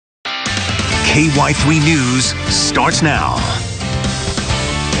KY3 News starts now.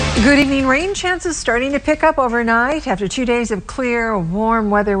 Good evening. Rain chances starting to pick up overnight after 2 days of clear, warm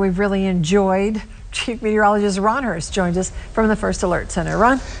weather we've really enjoyed. Chief Meteorologist Ron Hurst joins us from the First Alert Center.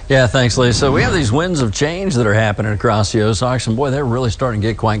 Ron? Yeah, thanks, Lisa. We have these winds of change that are happening across the Ozarks, and boy, they're really starting to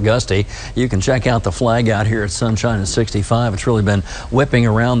get quite gusty. You can check out the flag out here at Sunshine at 65. It's really been whipping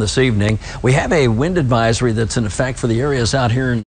around this evening. We have a wind advisory that's in effect for the areas out here in